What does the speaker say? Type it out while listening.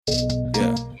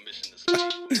Yeah.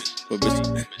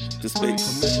 Permission to speak.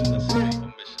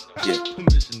 Yeah.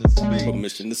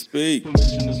 Permission to speak.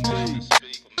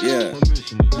 Yeah.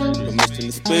 Permission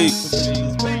to speak.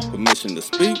 Permission to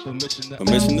speak.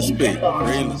 Permission to speak.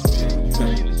 Really?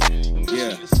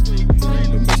 Yeah.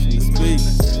 Permission to speak.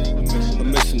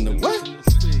 Permission to what?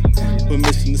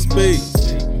 Permission to speak.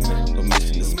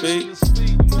 Permission to speak.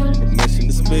 Permission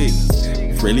to speak.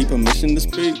 Freely permission to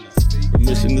speak.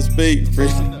 Permission to speak.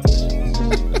 Freely.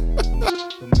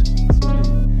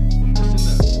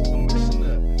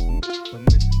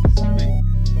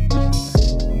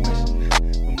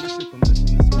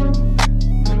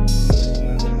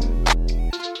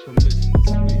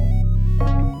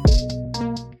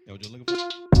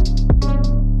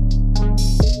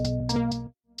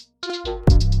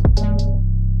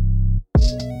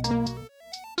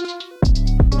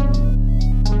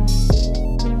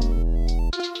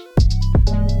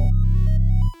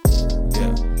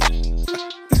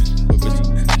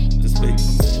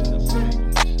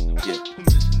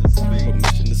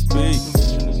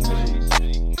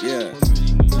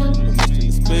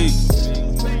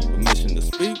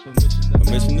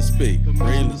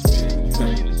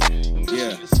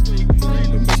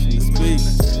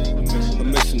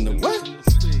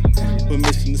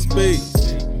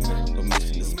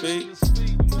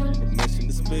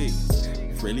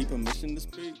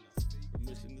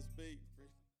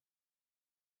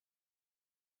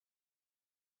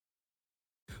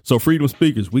 So Freedom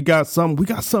Speakers, we got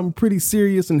something pretty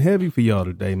serious and heavy for y'all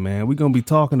today, man. We're going to be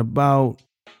talking about,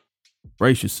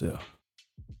 brace yourself.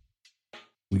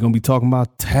 We're going to be talking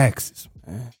about taxes,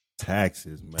 man.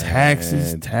 Taxes,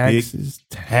 man. Taxes.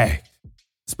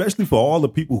 Especially for all the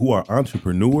people who are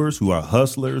entrepreneurs, who are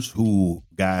hustlers, who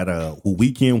got who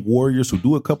weekend warriors, who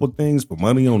do a couple things for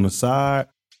money on the side.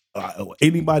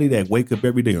 Anybody that wake up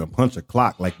every day and punch a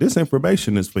clock, like this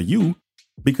information is for you.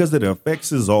 Because it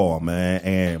affects us all, man.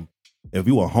 And if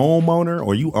you a homeowner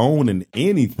or you own in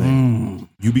anything,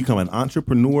 you become an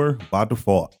entrepreneur by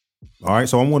default. All right.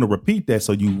 So I want to repeat that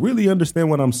so you really understand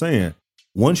what I'm saying.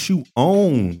 Once you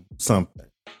own something,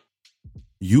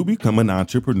 you become an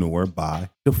entrepreneur by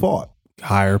default.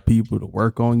 Hire people to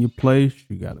work on your place.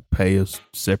 You got to pay a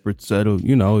separate set of,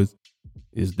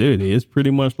 it's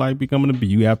pretty much like becoming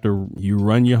you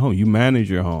run your home, you manage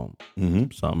your home.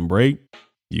 Something break.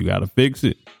 You got to fix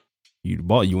it. You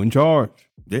in charge.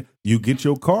 Yeah, you get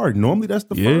your card. Normally, that's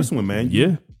the first one, man.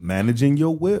 Yeah. Managing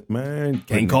your whip, man.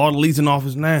 Can't call the leasing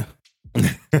office now.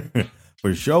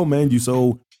 For sure, man.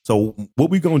 So what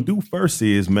we going to do first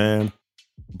is, man,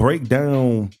 break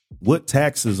down what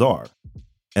taxes are.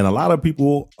 And a lot of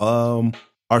people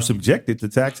are subjected to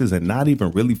taxes and not even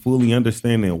really fully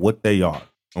understanding what they are.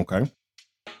 Okay.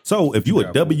 So if you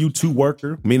a W-2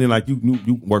 worker, meaning like you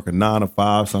work a 9 to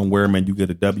 5 somewhere, man, you get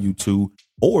a W-2,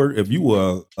 or if you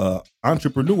a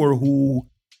entrepreneur who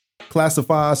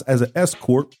classifies as an S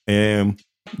corp and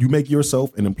you make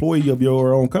yourself an employee of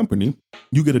your own company,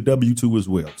 you get a W-2 as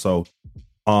well. So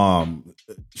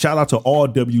shout out to all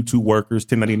W-2 workers,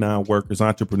 1099 workers,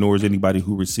 entrepreneurs, anybody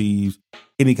who receives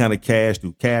any kind of cash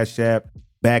through Cash App,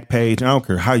 Backpage. I don't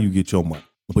care how you get your money,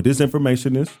 but this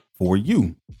information is for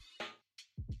you.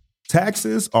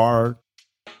 Taxes are,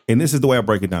 and this is the way I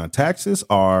break it down. Taxes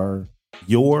are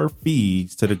your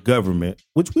fees to the government,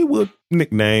 which we would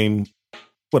nickname,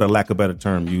 for the lack of a better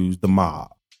term, use the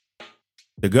mob.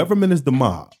 The government is the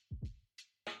mob.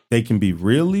 They can be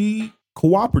really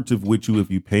cooperative with you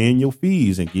if you're paying your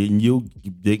fees and paying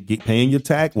your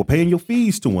tax, or paying your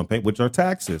fees to them, which are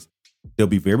taxes. They'll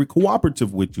be very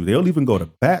cooperative with you. They'll even go to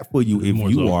bat for you if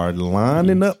you are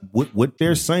lining up with what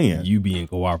they're saying. You being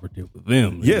cooperative with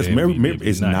them. Yes, remember,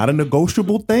 it's not a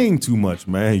negotiable thing too much,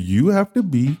 man. You have to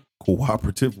be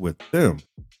cooperative with them.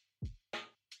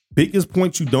 Biggest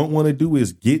point you don't want to do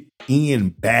is get in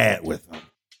bad with them.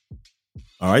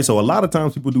 All right. So a lot of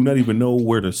times people do not even know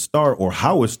where to start or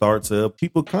how it starts.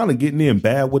 People kind of getting in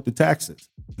bad with the taxes.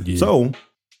 Yeah. So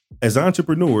as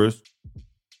entrepreneurs,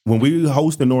 when we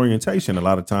host an orientation, a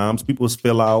lot of times people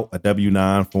fill out a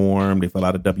W-9 form, they fill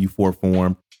out a W-4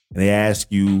 form, and they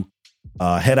ask you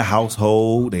head of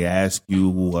household. They ask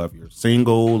you if you're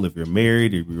single, if you're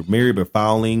married but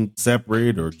filing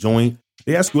separate or joint.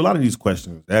 They ask you a lot of these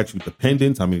questions. They ask you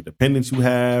dependents, how many dependents you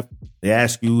have. They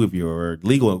ask you if you're a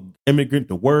legal immigrant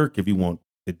to work, if you want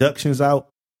deductions out.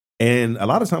 And a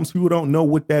lot of times people don't know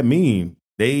what that means.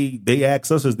 They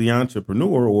ask us as the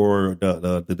entrepreneur or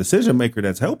the decision maker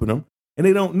that's helping them, and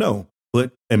they don't know.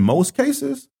 But in most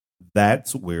cases,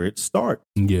 that's where it starts.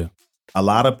 Yeah. A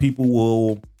lot of people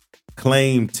will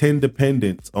claim 10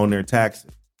 dependents on their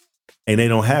taxes. and they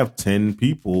don't have 10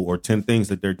 people or 10 things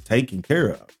that they're taking care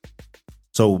of.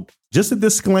 So just a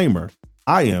disclaimer,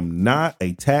 I am not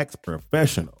a tax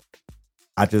professional.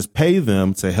 I just pay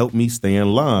them to help me stay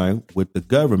in line with the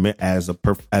government as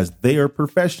their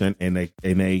profession and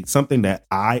a something that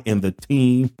I and the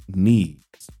team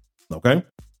needs. Okay.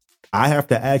 I have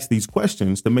to ask these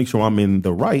questions to make sure I'm in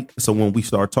the right. So when we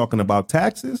start talking about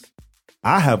taxes,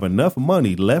 I have enough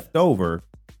money left over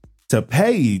to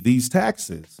pay these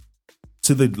taxes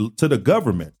to the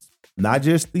government, not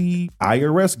just the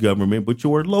IRS government, but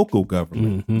your local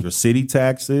government, your city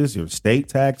taxes, your state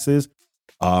taxes.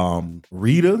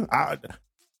 Rita,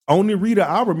 only Rita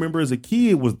I remember as a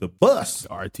kid was the bus.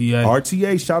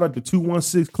 RTA. Shout out to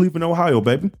 216 Cleveland, Ohio,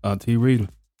 baby. Auntie Rita.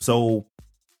 So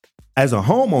as a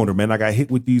homeowner, man, I got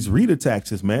hit with these Rita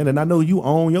taxes, man. And I know you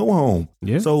own your home.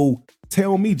 Yeah. So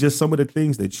tell me just some of the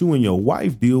things that you and your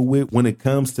wife deal with when it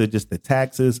comes to just the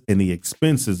taxes and the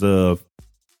expenses of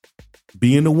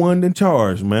being the one in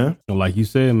charge, man. Like you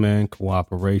said, man,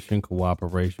 cooperation.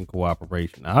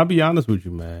 I'll be honest with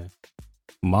you, man.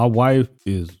 My wife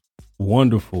is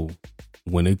wonderful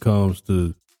when it comes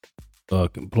to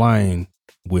complying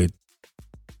with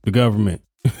the government.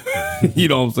 You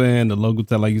know what I'm saying? The local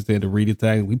tax, like you said, the Rita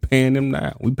tax, we paying them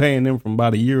now. We paying them from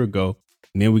about a year ago,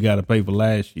 and then we got to pay for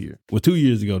last year. Well, 2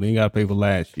 years ago, then you got to pay for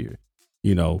last year.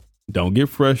 You know, don't get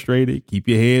frustrated. Keep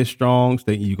your head strong.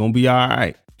 You're going to be all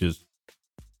right. Just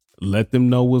let them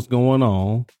know what's going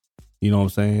on. You know what I'm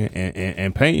saying?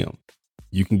 And pay them.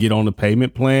 You can get on the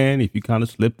payment plan if you kind of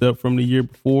slipped up from the year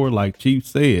before, like Chief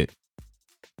said.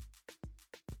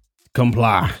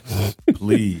 Comply.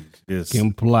 Please. Just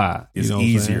comply. It's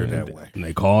easier that way. And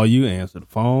they call you, answer the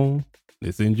phone.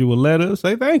 They send you a letter,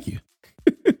 say thank you.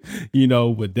 You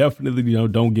know, but definitely, you know,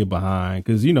 don't get behind.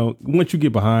 Because, you know, once you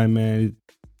get behind, man,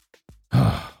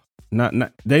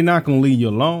 they're not going to leave you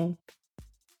alone.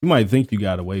 You might think you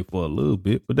got to wait for a little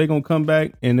bit, but they're going to come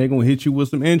back and they're going to hit you with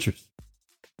some interest.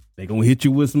 They're going to hit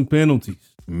you with some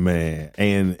penalties. Man,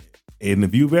 and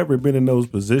if you've ever been in those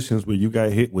positions where you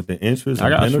got hit with the interest, I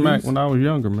got smacked when I was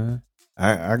younger, man.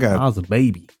 I was a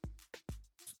baby.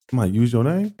 Somebody use your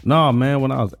name? No, man,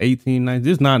 when I was 18, 19,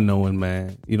 just not knowing,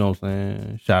 man. You know what I'm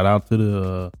saying? Shout out to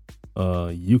the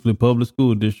Euclid Public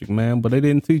School District, man, but they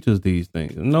didn't teach us these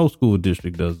things. No school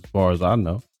district does, as far as I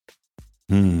know.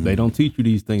 They don't teach you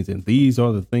these things, and these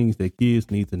are the things that kids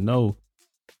need to know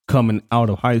coming out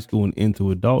of high school and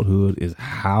into adulthood is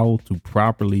how to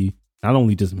properly not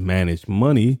only just manage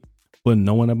money, but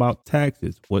knowing about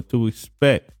taxes, what to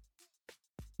expect,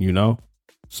 you know?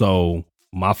 So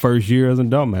my first year as an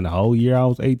adult, man, the whole year I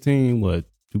was 18,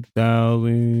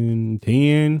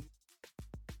 2010,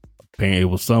 apparently it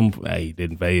was they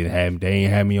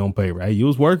ain't have me on paper. Hey, you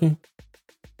was working,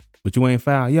 but you ain't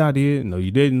filed. Yeah, I did. No,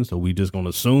 you didn't. So we just going to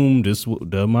assume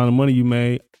the amount of money you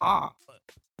made.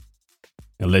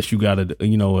 Unless you got a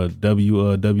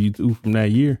W-2 from that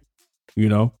year, you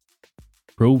know,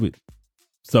 prove it.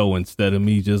 So instead of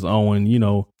me just owing, you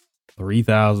know,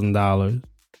 $3,000,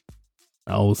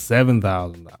 I owe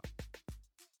 $7,000.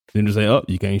 Then to say, oh,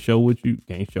 you can't show what you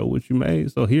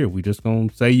made. So here, we just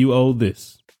gonna say you owe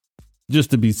this, just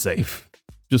to be safe,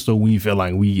 just so we feel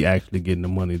like we actually getting the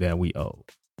money that we owe.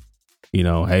 You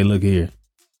know, hey, look here,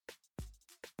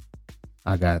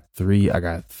 I got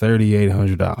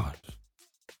 $3,800.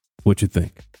 What you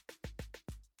think?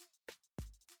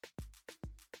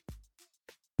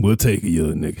 We'll take it,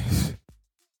 young niggas.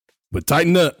 But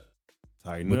tighten up.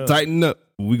 Tighten up.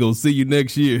 We gonna see you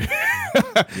next year.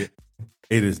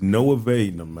 It is no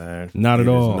evading them, man. Not at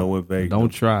all. No evading. Don't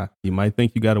try. You might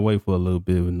think you got to wait for a little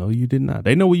bit, but no, you did not.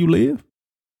 They know where you live.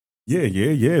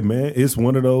 Yeah, man. It's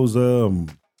one of those.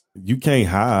 You can't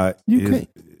hide.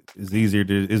 It's easier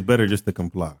to. It's better just to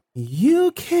comply.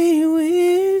 You can't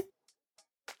win.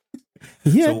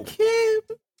 You can't.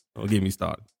 Don't get me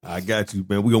started. I got you,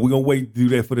 man. We're gonna wait to do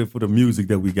that for the music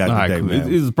that we got today, cool.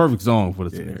 man. It's a perfect song for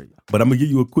the scenario. But I'm gonna give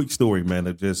you a quick story, man,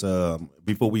 of just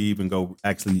before we even go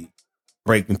actually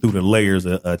breaking through the layers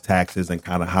of taxes and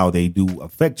kind of how they do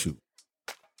affect you.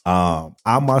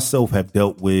 I myself have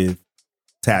dealt with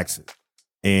taxes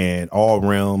in all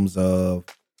realms of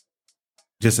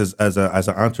just as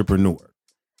an entrepreneur.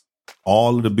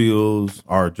 All of the bills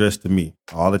are addressed to me.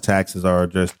 All the taxes are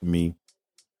addressed to me,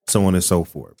 so on and so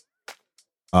forth.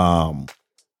 For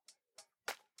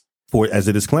as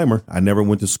a disclaimer, I never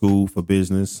went to school for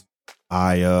business.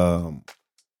 I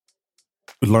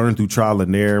learned through trial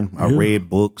and error. I read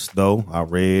books, though. I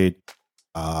read.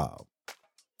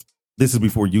 This is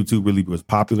before YouTube really was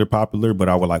popular, but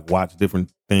I would like watch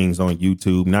different things on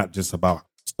YouTube, not just about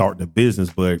starting a business,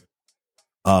 but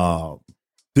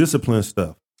discipline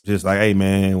stuff. Just like, hey,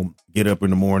 man, get up in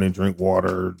the morning, drink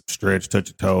water, stretch, touch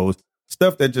your toes.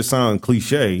 Stuff that just sounds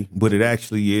cliche, but it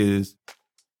actually is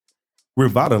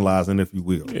revitalizing, if you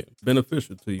will. Yeah,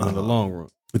 beneficial to you in the long run.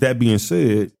 With that being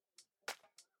said,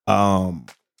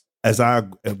 as I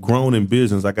have grown in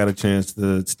business, I got a chance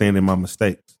to stand in my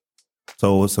mistakes.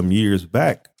 So some years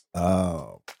back,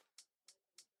 I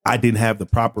didn't have the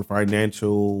proper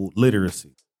financial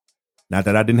literacy. Not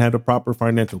that I didn't have the proper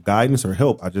financial guidance or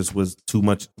help. I just was too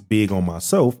much big on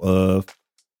myself of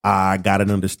I got it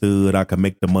understood. I can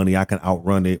make the money. I can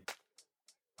outrun it.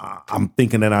 I'm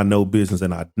thinking that I know business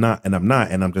and I'm not.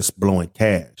 And I'm just blowing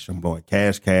cash. I'm blowing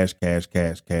cash.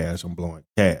 I'm blowing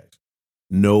cash.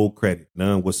 No credit,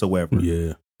 none whatsoever.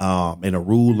 Yeah. And a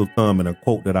rule of thumb and a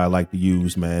quote that I like to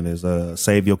use, man, is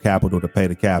save your capital to pay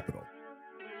the capital.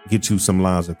 Get you some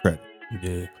lines of credit.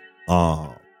 Yeah.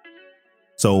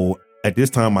 So at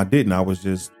this time I didn't. I was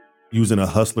just using a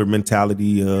hustler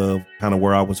mentality of kind of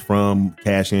where I was from,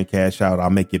 cash in, cash out.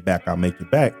 I'll make it back.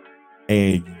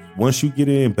 And once you get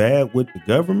in bad with the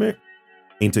government,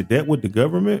 into debt with the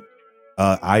government,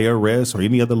 IRS or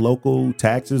any other local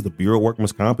taxes, the Bureau of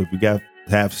Workmen's Comp, if you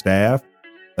have staff,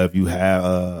 if you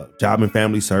have Job and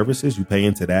Family Services, you pay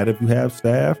into that if you have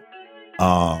staff.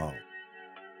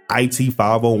 IT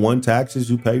 501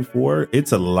 taxes you pay for.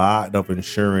 It's a lot of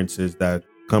insurances that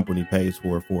company pays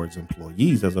for its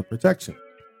employees as a protection.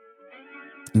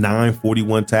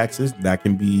 941 taxes that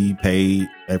can be paid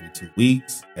every 2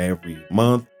 weeks, every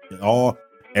month,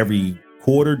 every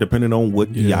quarter, depending on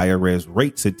what the IRS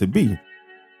rates it to be.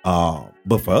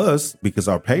 But for us, because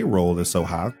our payroll is so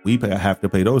high, we have to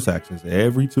pay those taxes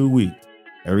every 2 weeks.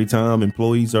 Every time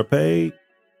employees are paid,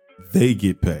 they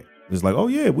get paid. It's like, oh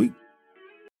yeah, we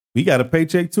got a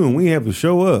paycheck too, and we have to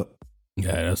show up.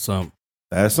 Yeah, that's something.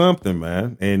 That's something,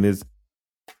 man. And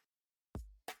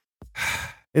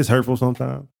it's hurtful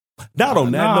sometimes. Not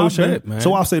on that notion. Bet, man.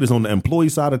 So I'll say this on the employee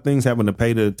side of things, having to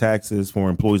pay the taxes for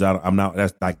employees.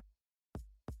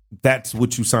 That's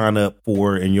what you sign up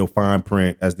for in your fine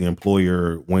print as the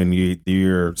employer when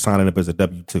you're signing up as a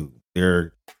W-2.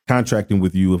 They're contracting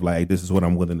with you of like, this is what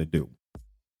I'm willing to do.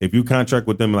 If you contract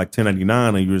with them like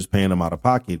 1099 and you're just paying them out of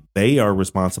pocket, they are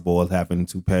responsible of having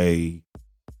to pay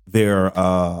their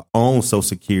own Social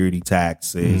Security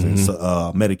taxes and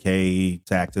Medicaid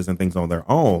taxes and things on their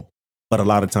own. But a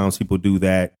lot of times people do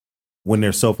that when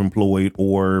they're self-employed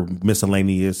or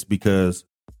miscellaneous because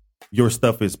your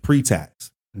stuff is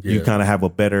pre-tax. Yeah. You kind of have a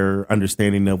better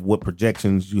understanding of what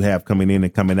projections you have coming in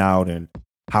and coming out and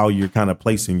how you're kind of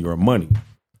placing your money.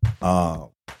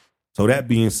 So that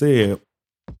being said,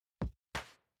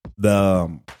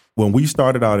 when we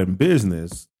started out in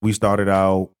business, we started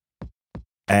out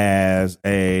as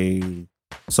a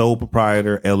sole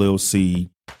proprietor LLC,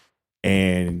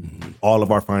 and all of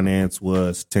our finance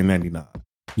was 1099.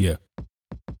 Yeah.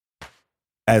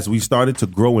 As we started to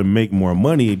grow and make more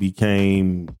money,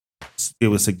 it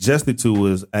was suggested to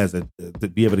us to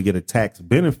be able to get a tax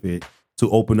benefit to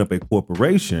open up a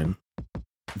corporation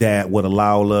that would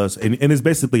allow us, and it's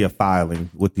basically a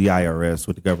filing with the IRS,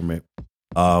 with the government.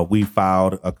 We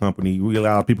filed a company. We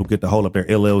allowed people to get to hold up their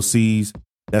LLCs.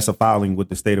 That's a filing with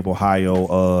the state of Ohio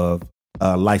of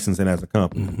licensing as a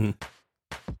company. Mm-hmm.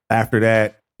 After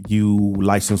that, you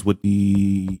license with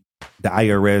the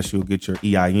IRS. You'll get your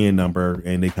EIN number,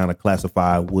 and they kind of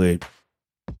classify what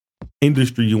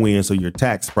industry you in, so you're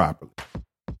taxed properly.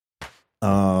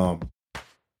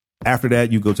 After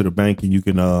that, you go to the bank and you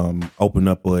can open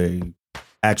up a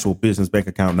actual business bank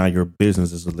account. Now your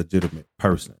business is a legitimate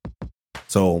person.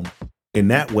 So in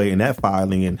that way, in that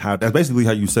filing, and that's basically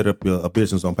how you set up a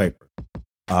business on paper.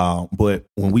 But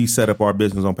when we set up our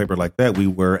business on paper like that, we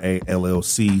were a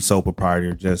LLC, sole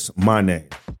proprietor, just my name.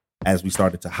 As we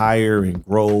started to hire and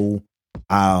grow,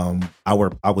 I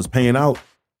was paying out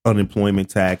unemployment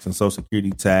tax and Social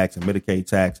Security tax and Medicaid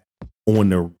tax on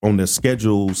the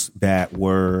schedules that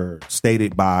were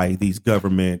stated by these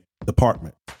government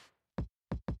departments.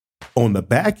 On the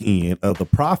back end of the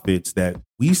profits that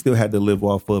we still had to live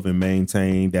off of and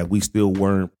maintain, that we still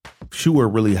weren't sure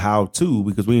really how to,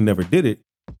 because we never did it,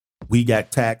 we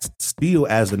got taxed still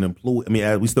as an employee. I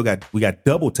mean, we got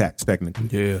double tax technically.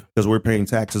 Yeah. Because we're paying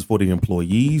taxes for the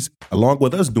employees along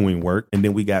with us doing work. And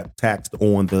then we got taxed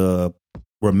on the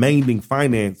remaining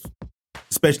finance,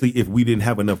 especially if we didn't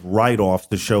have enough write-offs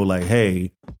to show like,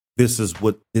 hey, this is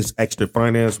what this extra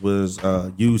finance was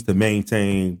used to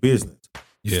maintain business.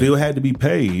 Yeah. Still had to be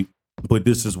paid, but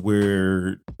this is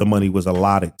where the money was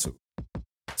allotted to.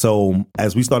 So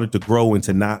as we started to grow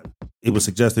into it was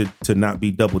suggested to not be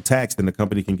double taxed and the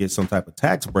company can get some type of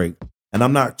tax break. and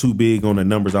I'm not too big on the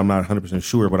numbers. I'm not 100%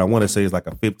 sure, but I want to say it's like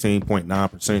a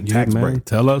 15.9% tax break.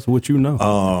 Tell us what you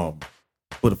know.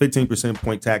 But a 15%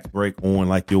 point tax break on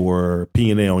like your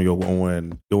P&L on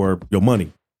your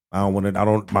money.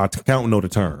 My accountant know the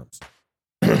terms.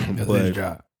 That's his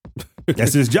job.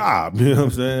 That's his job. You know what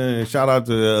I'm saying? Shout out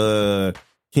to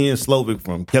Ken Slovic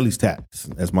from Kelly's Tax.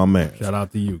 That's my man. Shout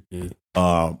out to you, Ken.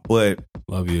 But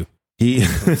love you.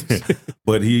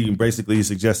 But he basically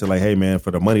suggested like, hey man,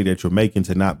 for the money that you're making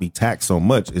to not be taxed so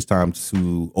much, it's time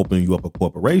to open you up a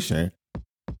corporation.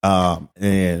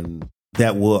 And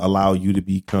that will allow you to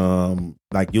become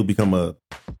like, you'll become a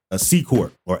C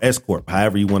Corp or S Corp,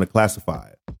 however you want to classify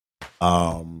it.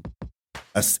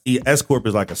 S Corp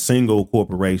is like a single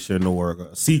corporation, or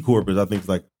a C Corp is, I think, it's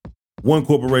like one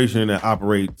corporation that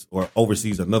operates or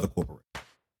oversees another corporation.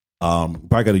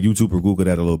 Probably got a YouTube or Google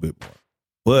that a little bit more.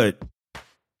 But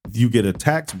you get a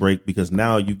tax break because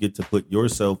now you get to put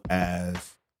yourself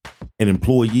as an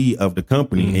employee of the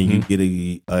company, and you get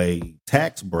a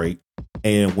tax break.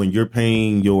 And when you're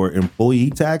paying your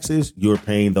employee taxes, you're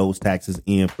paying those taxes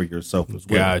in for yourself as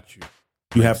well. Got you.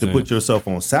 You have to put yourself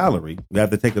on salary. You have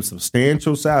to take a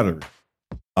substantial salary.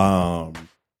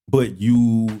 But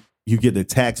you get a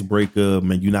tax break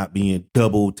and you're not being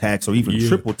double taxed or even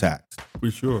triple taxed.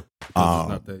 For sure. It's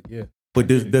not that, But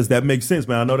does that make sense,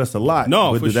 man? I know that's a lot.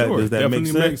 No, but for sure. Does that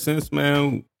definitely make makes sense,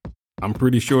 man. I'm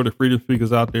pretty sure the freedom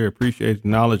speakers out there appreciate the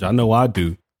knowledge. I know I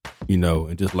do,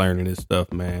 and just learning this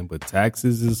stuff, man. But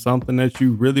taxes is something that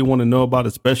you really want to know about,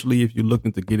 especially if you're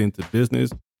looking to get into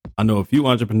business. I know a few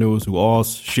entrepreneurs who all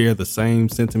share the same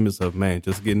sentiments of, man,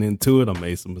 just getting into it, I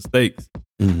made some mistakes.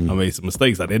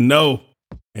 I didn't know,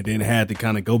 and then had to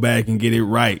kind of go back and get it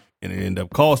right. And it ended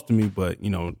up costing me. But,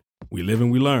 we live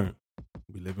and we learn.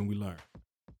 We live and we learn.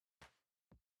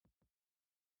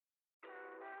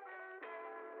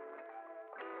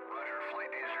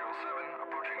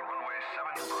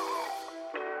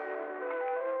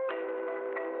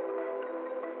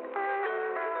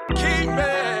 Keep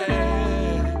me.